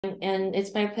And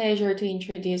it's my pleasure to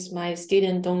introduce my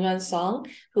student Dongyuan Song,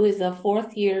 who is a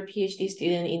fourth-year PhD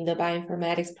student in the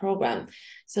Bioinformatics program.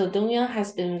 So Dongyuan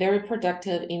has been very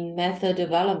productive in method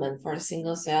development for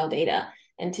single-cell data.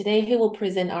 And today he will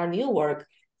present our new work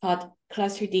called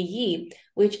ClusterDE,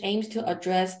 which aims to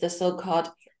address the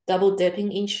so-called double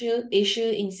dipping issue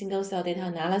in single-cell data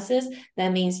analysis.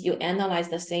 That means you analyze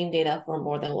the same data for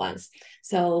more than once.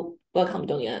 So welcome,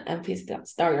 Dongyuan, and please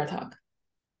start your talk.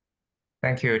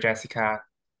 Thank you, Jessica.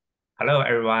 Hello,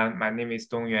 everyone. My name is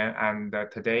Dongyuan, and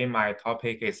today my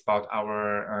topic is about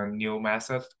our new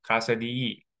method,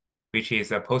 ClusterDE, which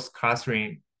is a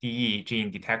post-clustering DE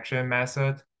gene detection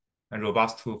method and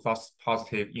robust to false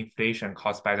positive inflation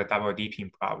caused by the double dipping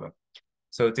problem.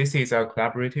 So this is a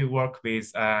collaborative work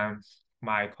with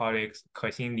my colleagues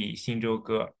Kexin Li, Xinzhou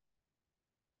Ge.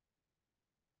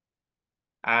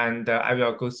 And I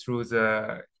will go through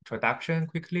the introduction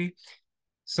quickly.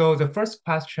 So the first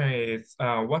question is,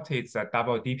 what is a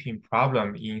double dipping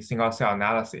problem in single-cell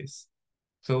analysis?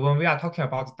 So when we are talking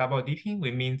about double dipping,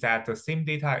 we mean that the same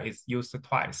data is used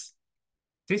twice.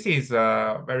 This is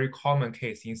a very common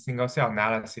case in single-cell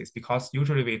analysis because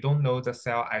usually we don't know the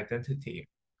cell identity.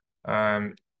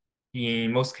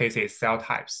 In most cases, cell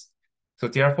types. So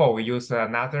therefore, we use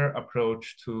another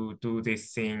approach to do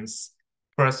these things.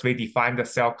 First, we define the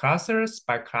cell clusters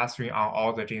by clustering on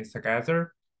all the genes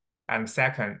together. And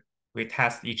second, we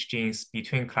test each genes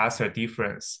between cluster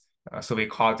difference. So we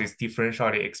call this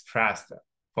differentially expressed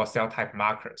for cell type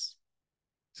markers.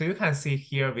 So you can see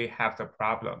here we have the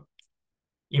problem.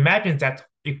 Imagine that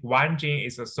if one gene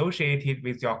is associated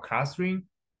with your clustering,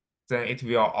 then it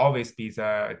will always be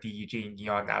the DE gene in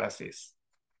your analysis.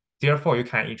 Therefore, you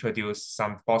can introduce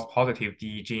some false positive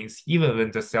DE genes even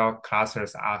when the cell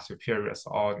clusters are spurious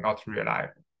or not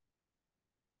reliable.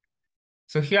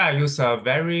 So here I use a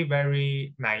very,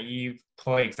 very naive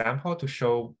toy example to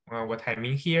show what I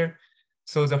mean here.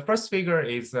 So the first figure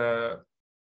is a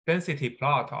density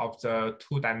plot of the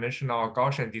two-dimensional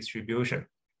Gaussian distribution.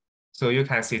 So you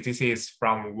can see this is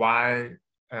from one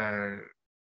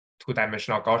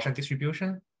two-dimensional Gaussian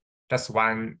distribution. That's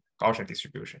one Gaussian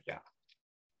distribution, yeah.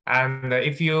 And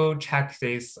if you check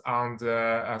this on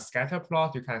the scatter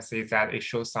plot, you can see that it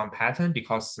shows some pattern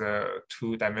because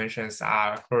two dimensions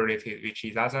are correlated with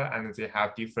each other and they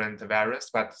have different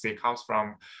variance, but they come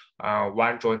from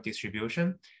one joint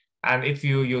distribution. And if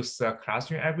you use the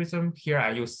clustering algorithm, here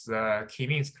I use the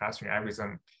k-means clustering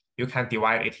algorithm, you can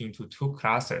divide it into two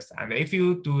clusters. And if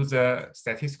you do the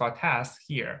statistical test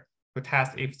here to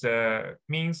test if the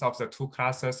means of the two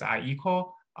clusters are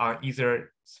equal on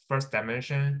either first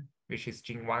dimension, which is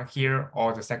gene 1 here,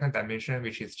 or the second dimension,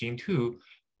 which is gene 2,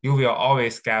 you will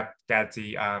always get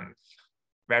the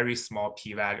very small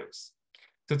p-values.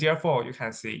 So therefore, you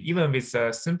can see even with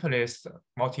the simplest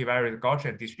multivariate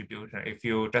Gaussian distribution, if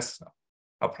you just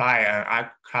apply a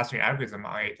clustering algorithm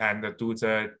on it and do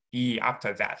the DE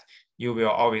after that, you will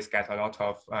always get a lot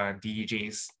of DE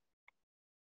genes.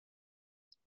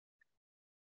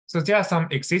 So there are some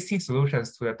existing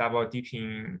solutions to the double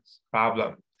dipping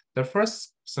problem. The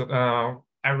first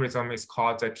algorithm is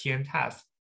called the TN test.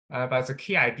 But the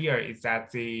key idea is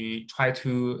that they try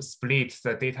to split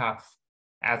the data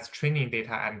as training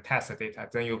data and test data.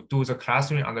 Then you do the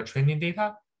clustering on the training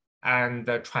data and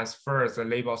transfer the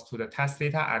labels to the test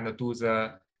data and do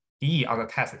the DE on the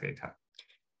test data.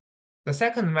 The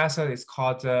second method is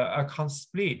called a count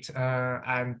split.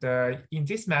 In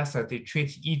this method, they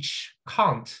treat each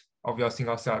count of your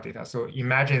single cell data. So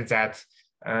imagine that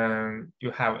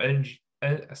you have n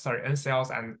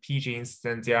cells and p genes,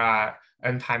 then there are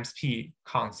n times p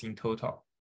counts in total.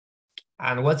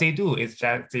 And what they do is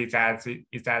that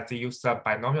they use the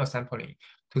binomial sampling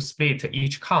to split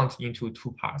each count into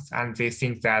two parts. And they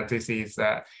think that this is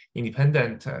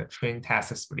independent train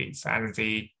test splits. And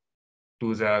they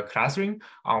do the clustering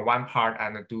on one part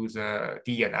and do the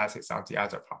DE analysis on the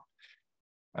other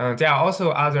part. There are also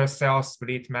other cell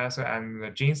split method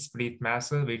and gene split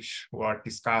method, which were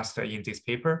discussed in this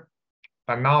paper,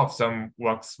 but none of them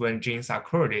works when genes are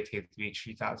correlated with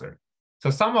each other. So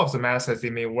some of the methods,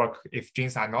 they may work if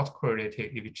genes are not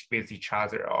correlated with each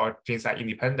other or genes are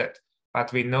independent,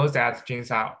 but we know that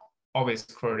genes are always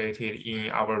correlated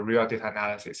in our real data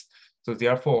analysis. So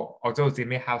therefore, although they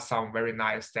may have some very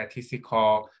nice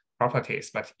statistical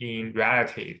properties, but in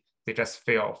reality, they just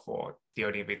fail for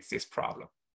dealing with this problem.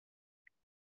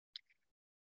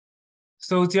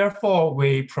 So therefore,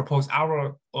 we propose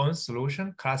our own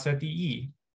solution, ClusterDE.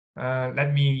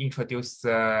 Let me introduce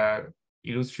the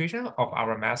illustration of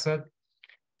our method.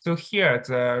 So here,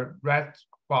 the red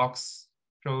box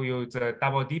shows you the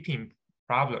double dipping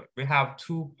problem. We have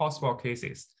two possible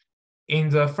cases. In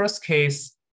the first case,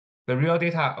 the real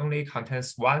data only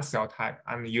contains one cell type,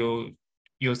 and you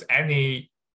use any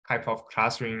type of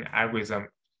clustering algorithm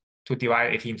to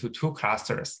divide it into two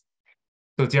clusters.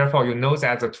 So therefore, you know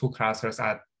that the two clusters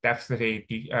are definitely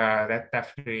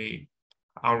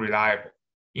unreliable.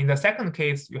 In the second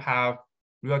case, you have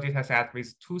real data set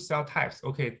with two cell types.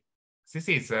 Okay, this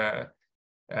is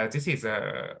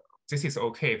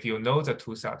okay if you know the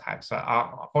two cell types. But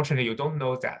unfortunately, you don't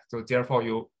know that. So therefore,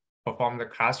 you perform the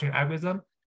clustering algorithm.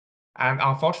 And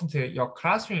unfortunately, your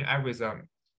clustering algorithm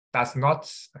does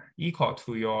not equal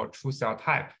to your true cell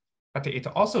type, but it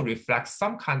also reflects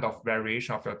some kind of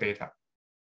variation of your data.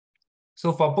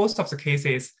 So for both of the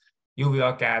cases, you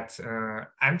will get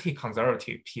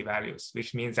anti-conservative p-values,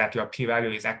 which means that your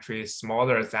p-value is actually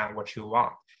smaller than what you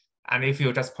want. And if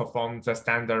you just perform the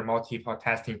standard multiple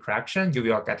testing correction, you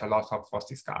will get a lot of false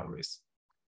discoveries.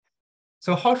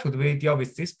 So how should we deal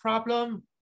with this problem?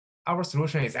 Our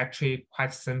solution is actually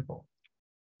quite simple.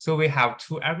 So we have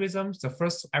two algorithms. The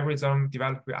first algorithm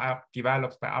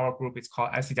developed by our group is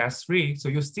called SCDS3. So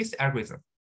use this algorithm,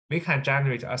 we can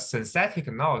generate a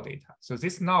synthetic null data. So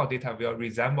this null data will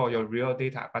resemble your real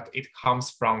data, but it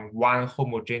comes from one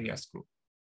homogeneous group.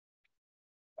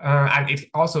 And it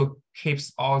also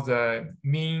keeps all the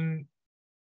mean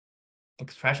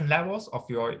expression levels of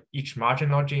your each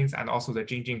marginal genes and also the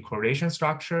gene-gene correlation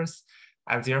structures.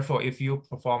 And therefore, if you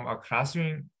perform a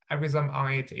clustering algorithm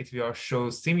on it, it will show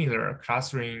similar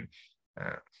clustering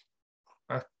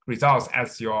results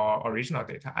as your original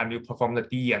data. And you perform the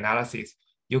DE analysis,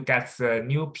 you get the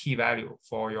new p-value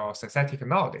for your synthetic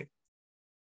null data.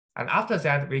 And after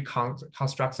that, we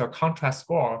construct a contrast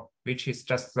score, which is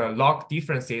just the log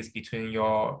differences between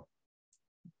your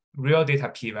real data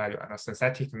p-value and a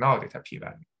synthetic null data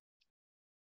p-value.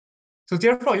 So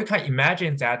therefore, you can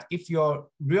imagine that if your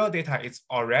real data is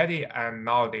already a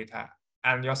null data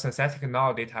and your synthetic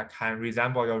null data can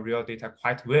resemble your real data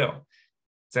quite well,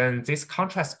 then this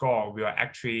contrast score will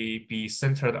actually be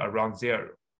centered around 0,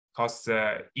 because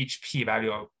each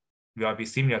p-value will be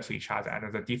similar to each other,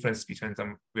 and the difference between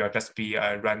them will just be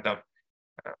random.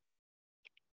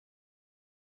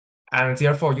 And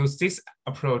therefore, use this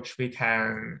approach, we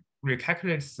can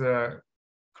recalculate the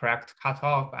correct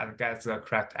cutoff and get the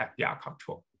correct FDR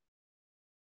control.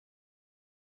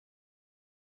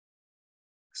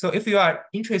 So if you are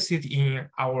interested in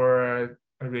our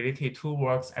related two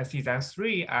works,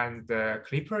 SCDS3 and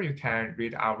Clipper, you can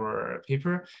read our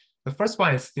paper. The first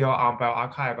one is still on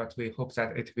bioRxiv, but we hope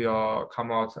that it will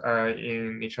come out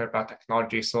in Nature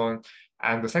Biotechnology soon.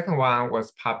 And the second one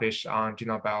was published on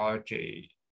Genome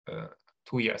Biology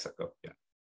 2 years ago. Yeah.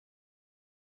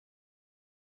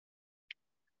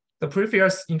 The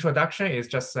previous introduction is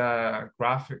just a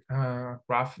graph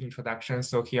introduction.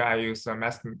 So here I use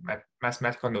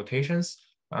mathematical notations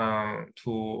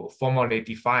to formally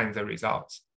define the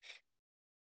results.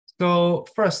 So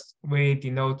first, we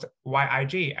denote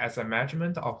Yij as a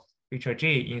measurement of feature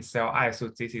J in cell I. So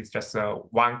this is just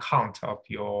one count of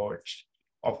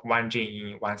one gene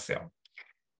in one cell.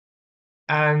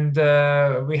 And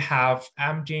we have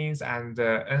M genes and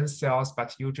N cells,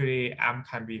 but usually M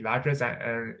can be larger than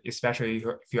N, especially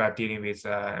if you are dealing with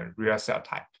a real cell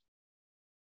type.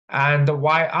 And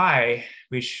Yi,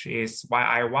 which is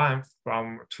Yi1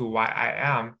 to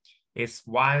Yim, is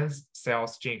one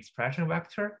cell's gene expression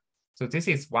vector. So this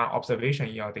is one observation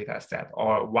in your data set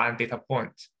or one data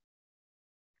point.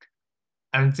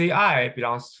 And Zi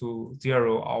belongs to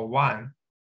 0 or 1,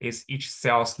 is each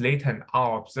cell's latent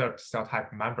unobserved cell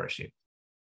type membership.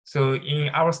 So in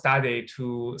our study,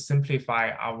 to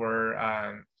simplify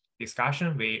our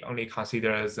discussion, we only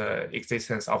consider the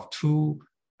existence of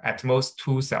at most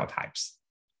two cell types.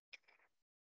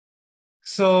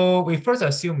 So we first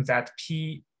assume that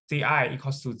Pzi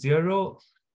equals to 0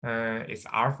 is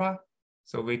alpha.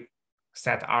 So we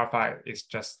set alpha is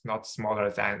just not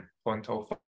smaller than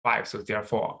 0.05. So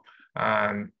therefore,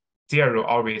 0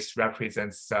 always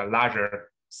represents a larger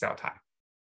cell type.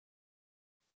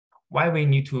 Why we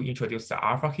need to introduce the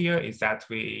alpha here is that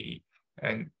we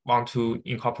want to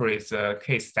incorporate the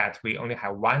case that we only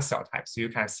have one cell type. So you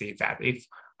can see that if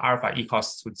alpha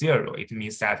equals to 0, it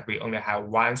means that we only have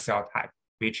one cell type,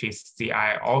 which is Zi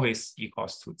always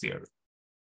equals to 0.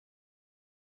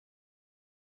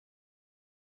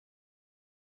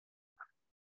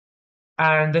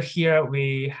 And here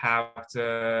we have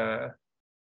the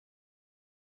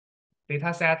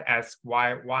data set as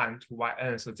Y1 to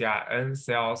Yn, so there are N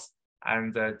cells,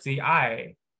 and the Zi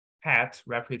hat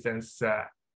represents the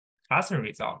clustering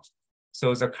result.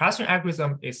 So the clustering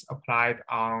algorithm is applied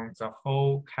on the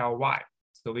whole KLY.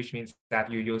 So which means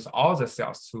that you use all the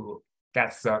cells to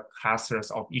get the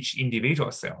clusters of each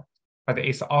individual cell, but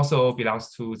it also belongs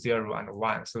to 0 and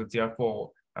 1. So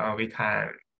therefore, we can,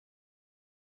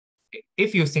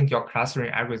 if you think your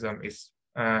clustering algorithm is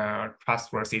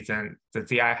trustworthy, then the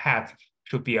ZI hat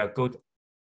should be a good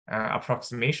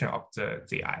approximation of the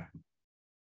ZI.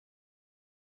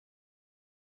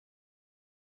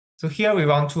 So here we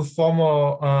want to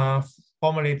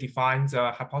formally define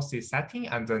the hypothesis setting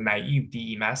and the naive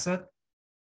DE method.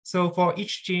 So for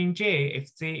each J&J, if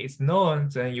Z is known,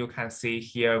 then you can see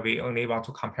here we only want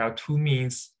to compare two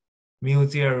means,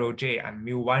 mu0J and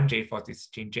mu1J for this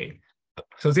J&J.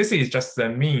 So this is just the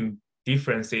mean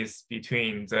differences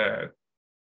between the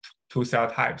two cell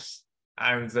types,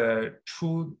 and the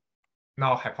true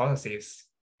null hypothesis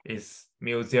is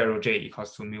mu0J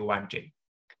equals to mu1J.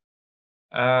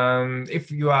 If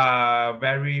you are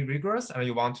very rigorous and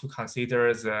you want to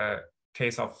consider the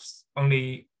case of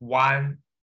only one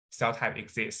cell type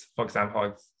exists, for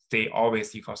example, Z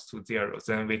always equals to 0,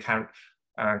 then we can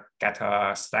get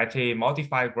a slightly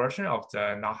modified version of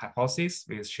the null hypothesis,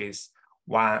 which is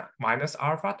 1 minus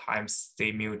alpha times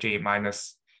Z mu J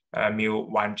minus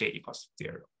mu1J equals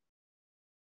 0.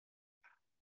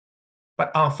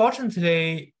 But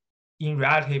unfortunately, in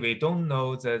reality, we don't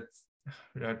know the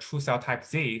true cell type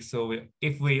Z. So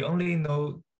if we only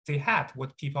know Z hat,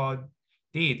 what people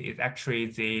did is actually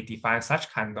they define such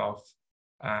kind of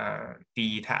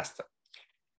DE test.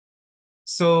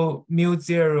 So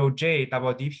mu0J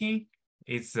double DP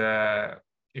is the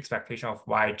expectation of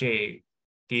Yj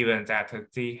given that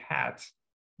Z hat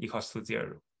equals to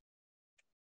 0.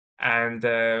 And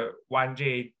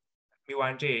 1J,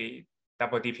 mu1J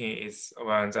double DP is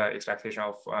the expectation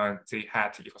of Z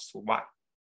hat equals to 1.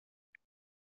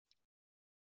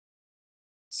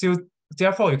 So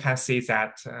therefore, you can see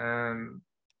that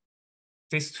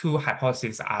these two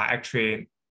hypotheses are actually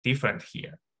different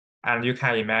here. And you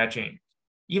can imagine,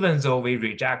 even though we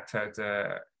reject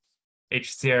the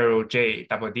H0J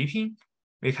double DP,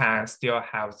 we can still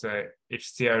have the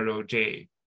H0J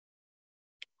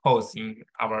holds in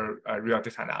our real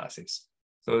data analysis.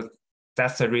 So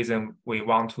that's the reason we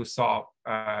want to solve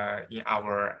in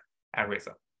our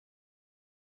algorithm.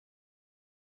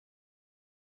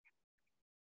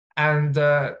 And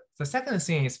the second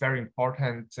thing is very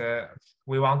important.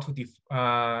 We want to give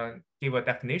a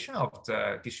definition of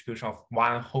the distribution of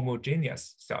one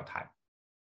homogeneous cell type.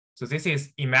 So this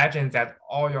is, imagine that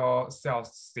all your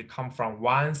cells, they come from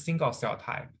one single cell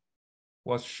type.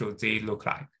 What should they look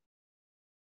like?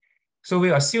 So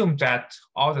we assume that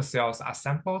all the cells are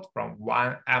sampled from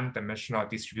one m-dimensional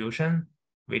distribution.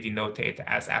 We denote it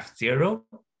as F0.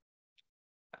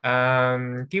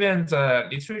 Given the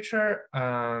literature,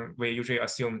 we usually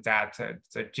assume that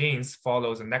the genes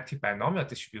follow the negative binomial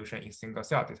distribution in single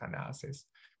cell data analysis.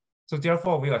 So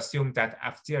therefore, we assume that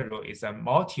F0 is a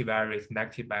multivariate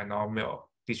negative binomial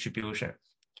distribution.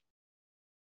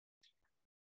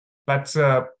 But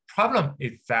the problem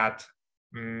is that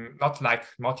not like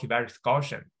multivariate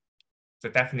Gaussian, the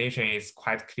definition is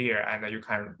quite clear and you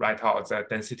can write out the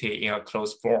density in a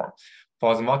closed form.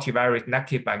 For the multivariate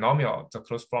negative binomial, the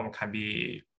closed form can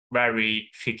be very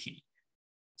tricky.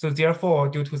 So therefore,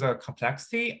 due to the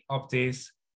complexity of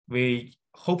this, we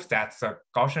hope that the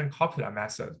Gaussian copula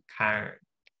method can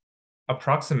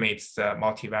approximate the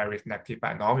multivariate negative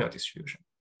binomial distribution.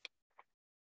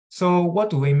 So what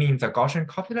do we mean the Gaussian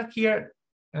copula here?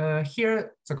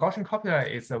 Here, the Gaussian copula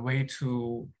is a way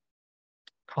to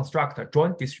construct a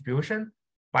joint distribution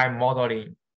by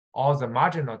modeling all the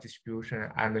marginal distribution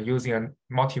and using a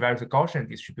multivariate Gaussian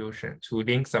distribution to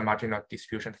link the marginal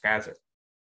distribution together.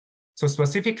 So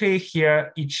specifically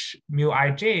here, each mu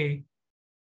ij,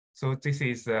 so this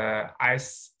is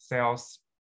S cells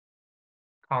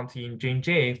counting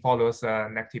J follows a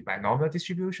negative binomial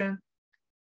distribution.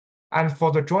 And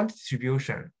for the joint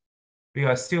distribution, we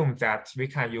assume that we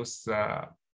can use the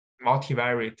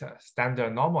multivariate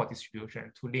standard normal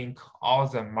distribution to link all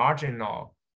the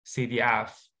marginal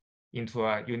CDF into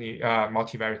a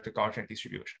multivariate Gaussian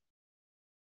distribution.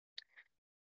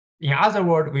 In other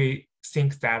words, we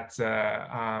think that the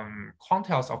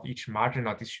quantiles of each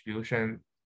marginal distribution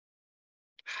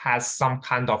has some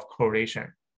kind of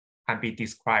correlation and be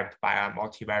described by a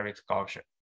multivariate Gaussian.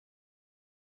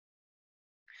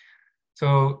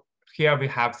 So here we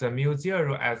have the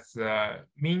mu0 as the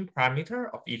mean parameter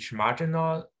of each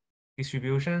marginal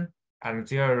distribution, and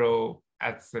 0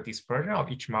 as the dispersion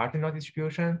of each marginal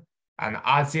distribution, and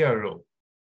R0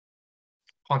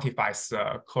 quantifies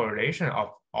the correlation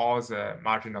of all the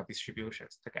marginal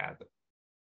distributions together.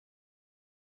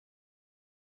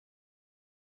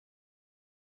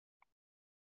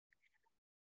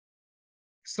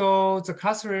 So the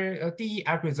ClusterDE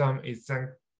algorithm is then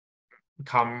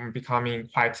becoming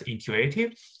quite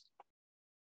intuitive.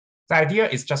 The idea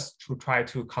is just to try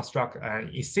to construct an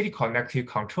acyclical negative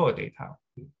control data,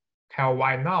 called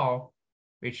Y null,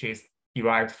 which is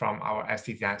derived from our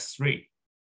SDN3.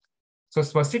 So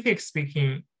specific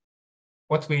speaking,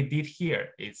 what we did here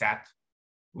is that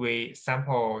we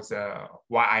sample the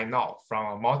Yi null from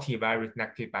a multivariate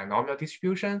negative binomial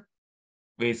distribution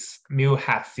with mu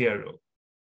hat 0,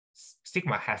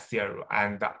 sigma hat 0,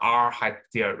 and R hat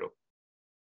 0,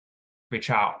 which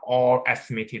are all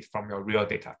estimated from your real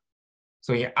data.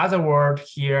 So in other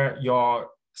words, here, your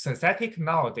synthetic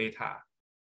null data,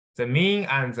 the mean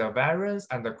and the variance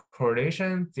and the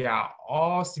correlation, they are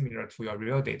all similar to your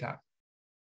real data.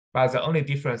 But the only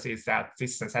difference is that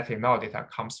this synthetic null data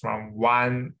comes from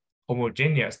one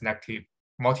homogeneous negative,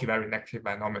 multivariate negative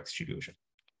binomial distribution.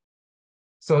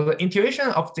 So the intuition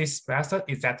of this method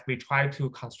is that we try to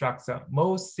construct the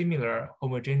most similar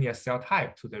homogeneous cell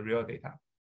type to the real data.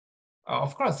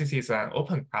 Of course, this is an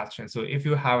open question. So if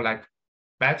you have like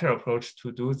better approach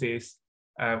to do this,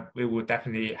 we would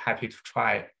definitely happy to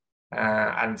try.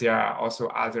 And there are also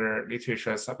other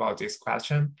literatures about this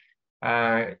question.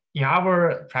 In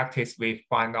our practice, we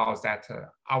find out that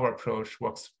our approach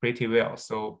works pretty well.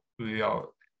 So we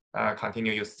will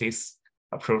continue to use this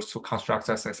approach to construct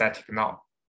the synthetic null.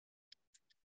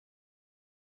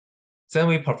 Then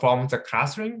we perform the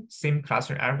same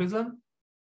clustering algorithm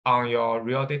on your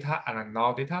real data and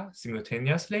null data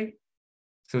simultaneously.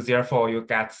 So therefore, you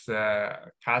get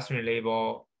the clustering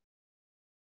label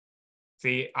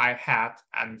Zi hat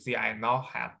and Zi null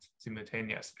hat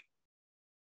simultaneously.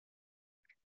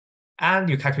 And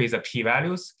you calculate the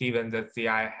p-values given the Zi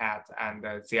hat and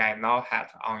the Zi null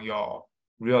hat on your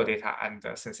real data and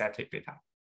the synthetic data.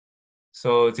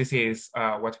 So this is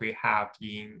what we have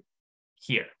in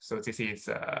here. So this is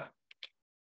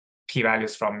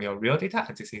p-values from your real data,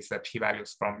 and this is the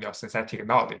p-values from your synthetic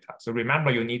null data. So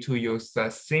remember, you need to use the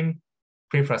same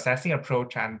pre-processing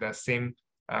approach and the same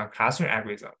clustering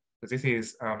algorithm. So this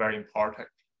is very important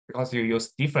because you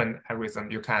use different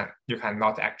algorithms. You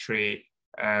cannot actually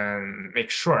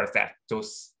make sure that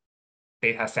those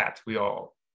data sets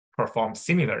will perform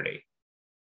similarly,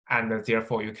 and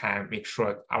therefore you can make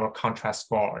sure our contrast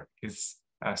score is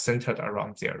centered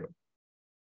around 0.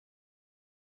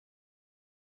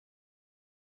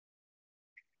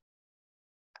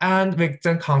 And we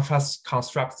then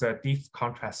construct the diff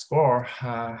contrast score.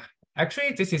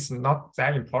 Actually, this is not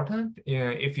that important.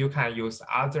 If you can use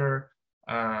other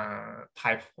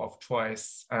type of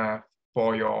choice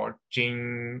for your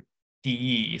gene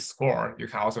DE score, you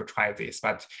can also try this.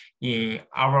 But in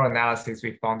our analysis,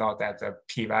 we found out that the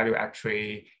p-value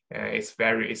actually is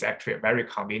actually very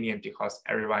convenient because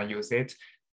everyone uses it.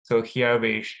 So here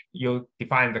you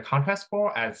define the contrast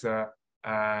score as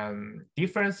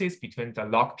differences between the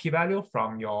log p-value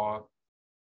from your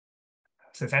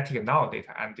synthetic null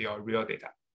data and your real data.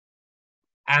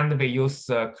 And we use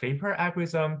the Clipper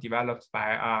algorithm developed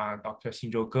by Dr.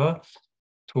 Xinzhou Ge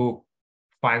to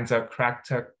find the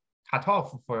correct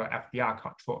cutoff for your FDR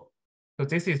control. So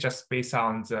this is just based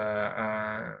on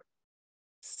the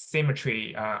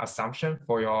symmetry assumption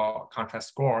for your contrast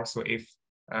score. So if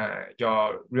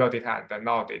your real data and the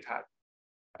null data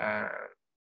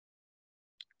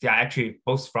they are actually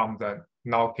both from the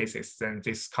null cases, then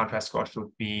this contrast score should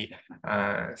be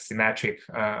symmetric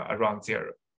around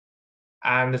 0.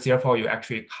 And therefore, you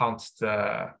actually count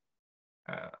the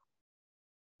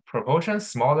proportion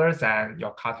smaller than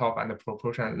your cutoff and the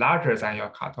proportion larger than your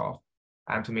cutoff,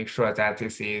 and to make sure that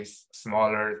this is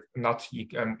smaller, not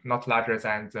larger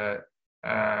than the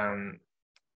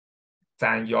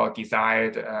than your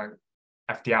desired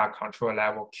FDR control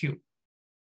level Q.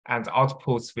 And the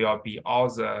outputs will be all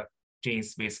the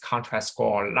genes with contrast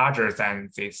score larger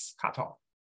than this cutoff.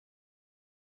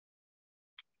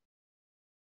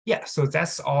 Yeah, so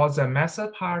that's all the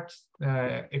method part.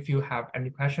 If you have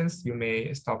any questions, you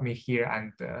may stop me here,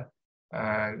 and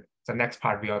the next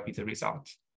part will be the result.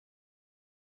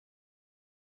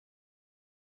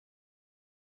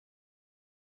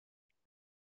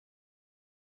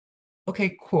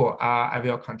 Okay, cool. I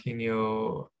will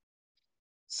continue.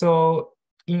 So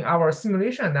in our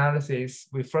simulation analysis,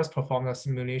 we first perform the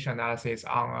simulation analysis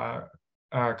on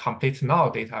a complete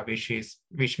null data,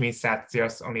 which means that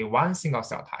there's only one single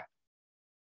cell type.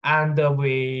 And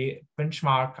we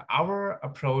benchmark our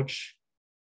approach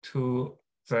to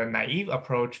the naive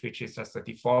approach, which is just the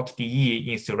default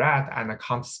DE in Surratt and the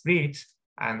count split,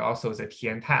 and also the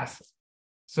TN test.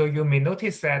 So you may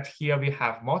notice that here we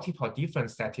have multiple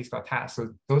different statistical tests.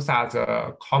 So those are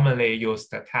the commonly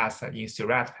used tests in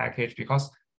Surratt package because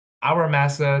our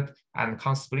method and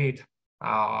consplit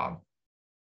are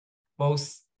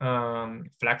both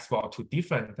flexible to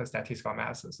different statistical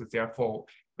methods. So therefore,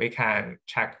 we can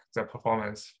check the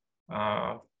performance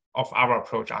of our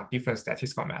approach on different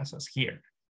statistical methods here.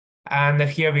 And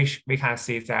here we can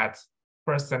see that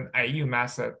first, an AU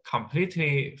method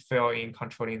completely fail in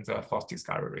controlling the false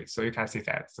discovery rate. So you can see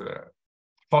that the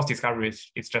false discovery rate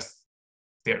is just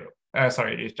zero.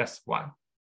 It's just 1.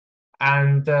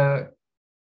 And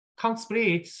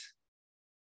ConSplit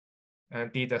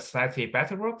did a slightly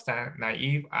better work than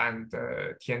naive, and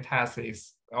TN-test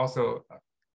is also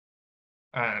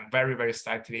very, very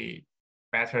slightly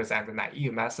better than the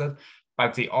naive method,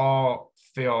 but they all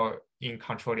fail in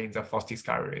controlling the false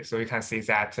discovery. So you can see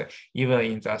that even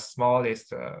in the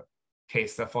smallest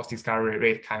case, the false discovery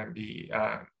rate can be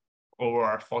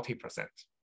over 40%.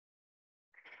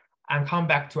 And come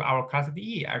back to our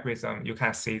ClusterDE algorithm, you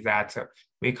can see that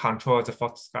we control the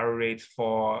false discovery rate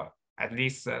for at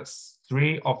least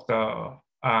 3 of the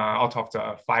out of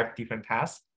the 5 different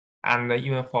tests. And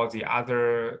even for the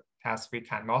other tests, we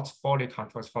cannot fully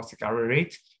control the false discovery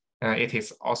rate. It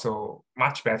is also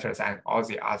much better than all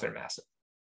the other methods.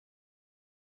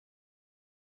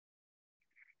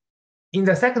 In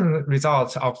the second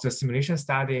result of the simulation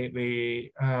study,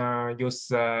 we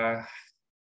use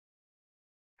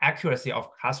accuracy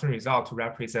of clustering result to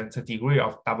represent the degree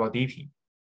of double dipping.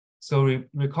 So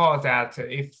recall that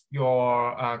if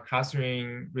your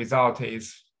clustering result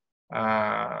is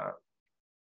more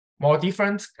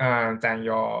different than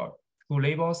your 2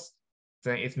 labels,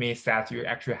 then it means that you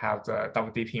actually have the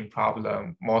double dipping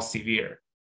problem more severe.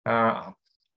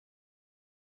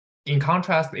 In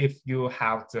contrast, if you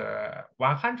have the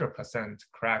 100%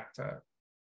 correct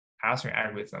clustering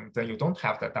algorithm, then you don't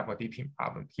have the double dipping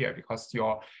problem here because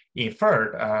your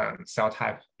inferred cell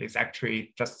type is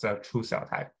actually just a true cell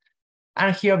type.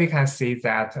 And here we can see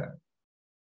that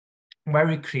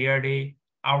very clearly,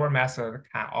 our method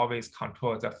can always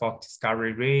control the false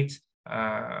discovery rate,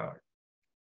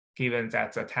 given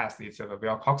that the test is a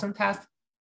Wilcoxon test.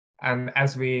 And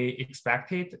as we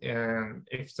expected,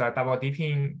 if the double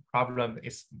dipping problem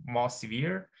is more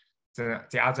severe,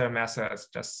 the other methods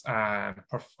just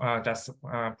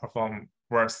perform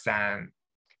worse than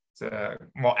the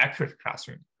more accurate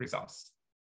clustering results.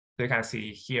 So you can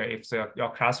see here, if your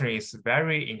clustering is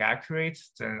very inaccurate,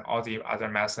 then all the other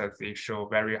methods, they show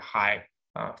very high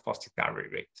false discovery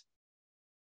rate.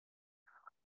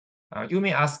 You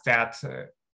may ask that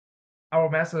our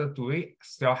method, do we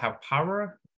still have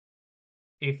power?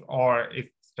 Or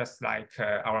it's just like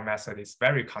our method is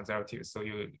very conservative, so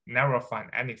you never find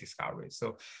any discovery.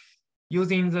 So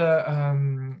using the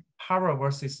power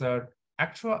versus the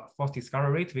actual false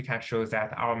discovery rate, we can show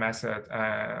that our method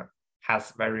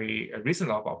has very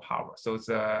reasonable power. So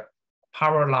the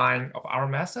power line of our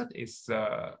method is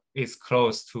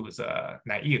close to the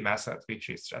naive method, which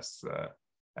is just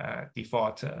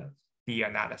default DE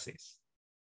analysis.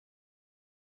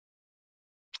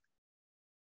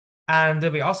 And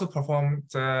we also perform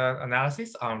the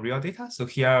analysis on real data. So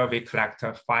here we collect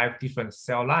 5 different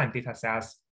cell line data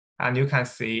sets. And you can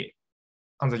see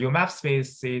on the UMAP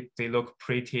space, they look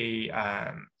pretty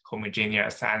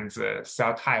homogeneous, and the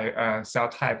cell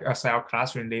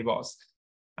clustering labels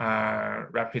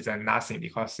represent nothing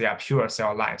because they are pure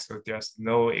cell lines. So there's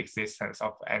no existence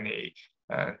of any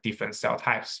different cell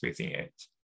types within it.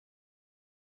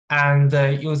 And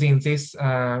using these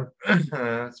 5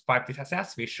 data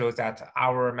sets, we show that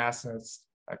our methods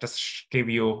just give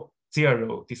you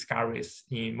 0 discoveries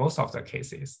in most of the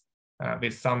cases,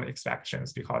 with some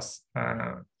exceptions, because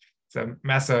the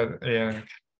method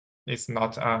is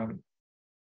not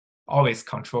always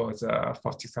control the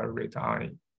false discovery rate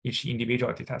on each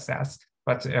individual data sets.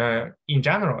 But in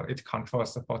general, it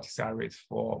controls the false discovery rate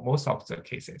for most of the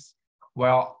cases.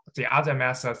 Well, the other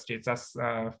methods is just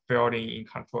failing in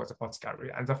control the false discovery,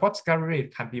 and the false discovery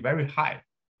rate can be very high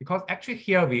because actually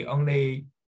here we only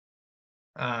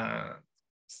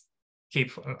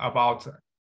keep about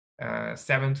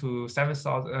 7,000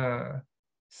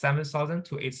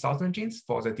 to 8,000 genes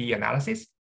for the DE analysis,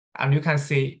 and you can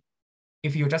see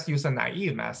if you just use a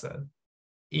naive method,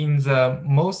 in the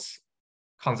most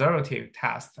conservative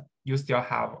test, you still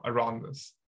have around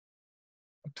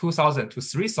 2,000 to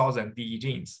 3,000 DE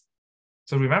genes.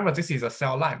 So remember, this is a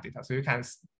cell line data. So you can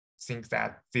think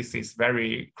that this is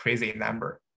very crazy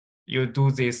number. You do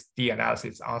this DE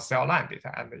analysis on cell line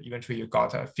data, and eventually you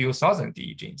got a few thousand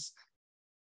DE genes.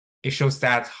 It shows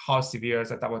that how severe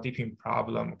the double dipping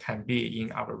problem can be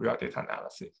in our real data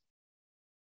analysis.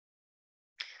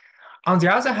 On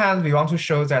the other hand, we want to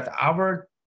show that our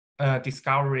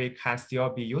discovery can still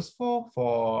be useful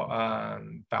for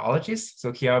biologists.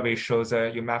 So here we show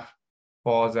the UMAP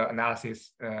for the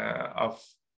analysis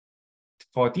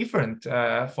for different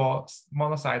for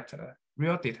monocyte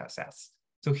real data sets.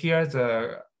 So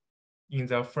here in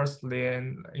the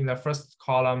first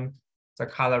column, the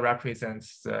color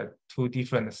represents the two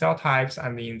different cell types,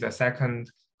 and in the second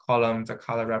column, the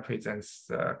color represents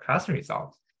the clustering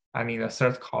result. And in the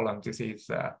third column, this is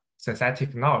the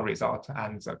synthetic null result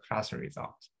and the clustering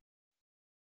result.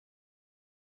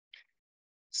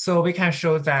 So we can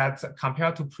show that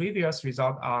compared to previous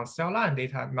result on cell line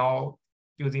data, now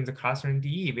using the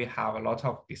ClusterDE, we have a lot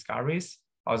of discoveries,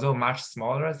 although much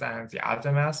smaller than the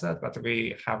other method, but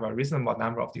we have a reasonable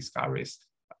number of discoveries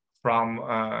from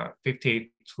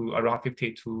 50 to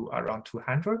around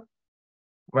 200.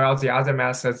 While the other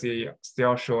methods, they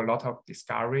still show a lot of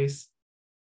discoveries.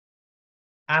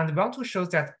 And we want to show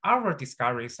that our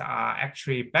discoveries are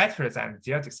actually better than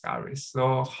their discoveries.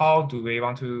 So how do we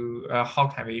want to, how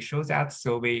can we show that?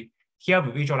 So here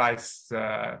we visualize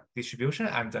the distribution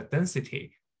and the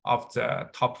density of the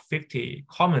top 50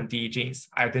 common DE genes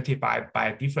identified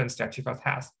by different statistical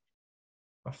tests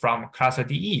from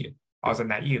ClusterDE or the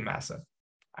naive method.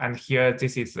 And here,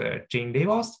 this is the gene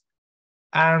labels.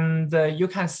 And you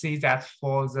can see that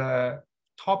for the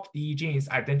top DE genes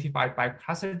identified by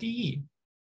ClusterDE,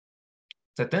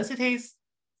 the densities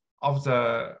of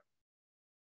the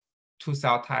two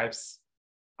cell types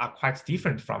are quite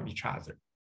different from each other.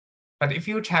 But if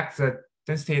you check the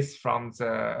densities from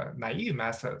the naive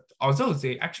method, although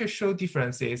they actually show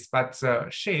differences, but the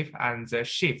shape and the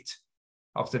shift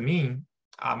of the mean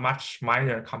are much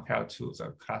minor compared to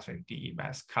the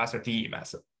ClusterDE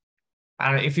method.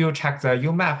 And if you check the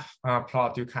UMAP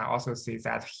plot, you can also see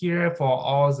that here for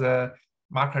all the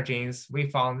marker genes we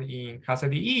found in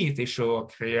ClusterDE, they show a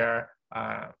clear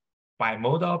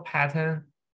bimodal pattern.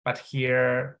 But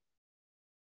here,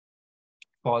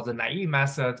 for the naive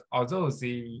method, although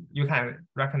you can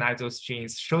recognize those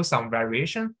genes show some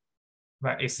variation,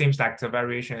 but it seems like the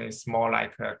variation is more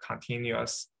like a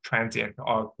continuous transient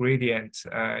or gradient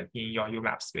in your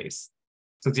UMAP space.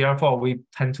 So therefore, we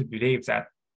tend to believe that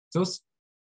those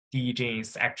DE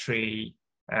genes actually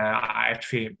are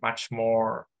actually much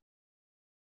more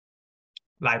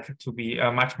like the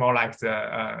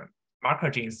marker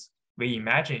genes we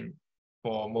imagine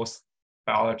for most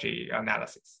biology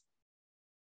analysis.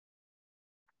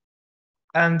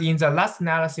 And in the last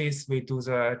analysis, we do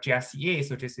the GSEA.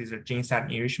 So this is a gene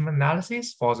set enrichment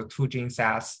analysis for the two gene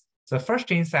sets. The first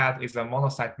gene set is the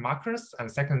monocyte markers, and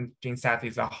the second gene set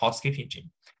is a housekeeping gene.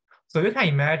 So you can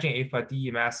imagine if a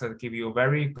DE method give you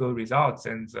very good results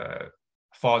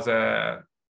for the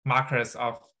markers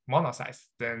of monocytes,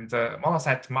 then the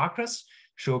monocyte markers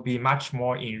should be much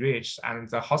more enriched, and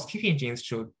the housekeeping genes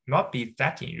should not be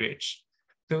that enriched.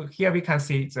 So here we can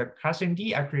see the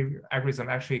ClusterDE algorithm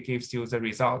actually gives you the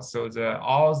results. So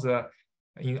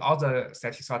in all the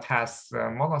statistical tests, the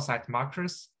monocyte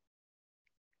markers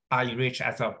are enriched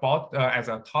at the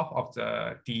top of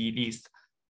the DE list.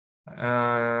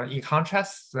 In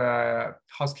contrast, the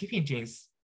housekeeping genes,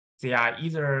 they are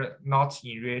either not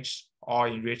enriched or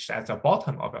enriched at the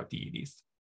bottom of your DE list.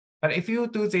 But if you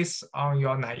do this on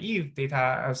your naive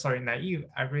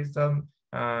algorithm,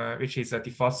 which is a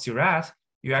default Surratt,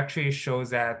 you actually show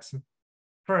that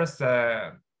first,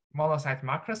 the monocyte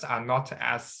markers are not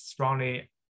as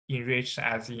strongly enriched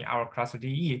as in our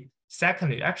ClusterDE.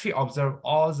 Secondly, you actually observe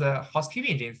all the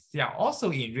housekeeping genes, they are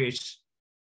also enriched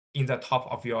in the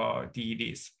top of your DE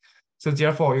list. So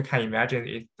therefore, you can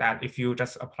imagine that if you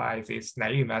just apply this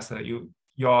naive method,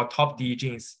 your top DE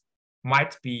genes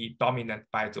might be dominant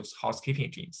by those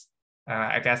housekeeping genes.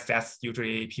 I guess that's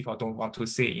usually people don't want to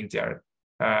see in their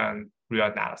real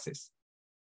analysis.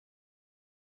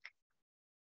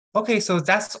 Okay, so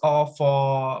that's all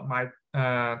for my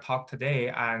talk today.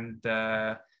 And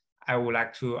I would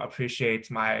like to appreciate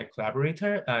my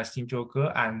collaborator, Xinzhou Ge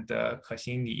and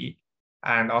Kexin Li.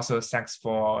 And also thanks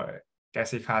for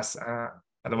Jessica's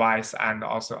advice and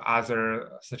also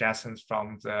other suggestions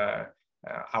from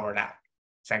our lab.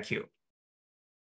 Thank you.